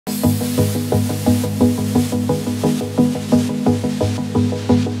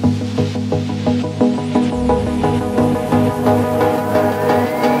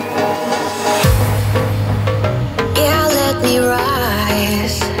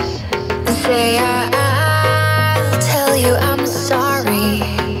say I'll tell you I'm sorry.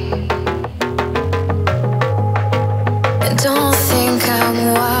 And don't think I'm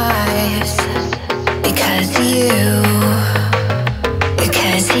wise because you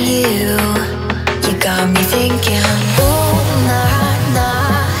got me thinking. Ooh, nah,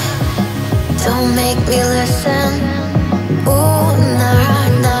 nah, don't make me listen. Ooh, nah,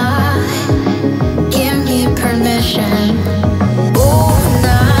 nah, give me permission. Ooh,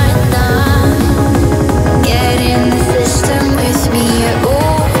 nah, nah, get in the system with me.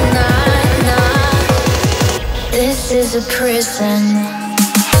 Ooh, nah, nah, this is a prison.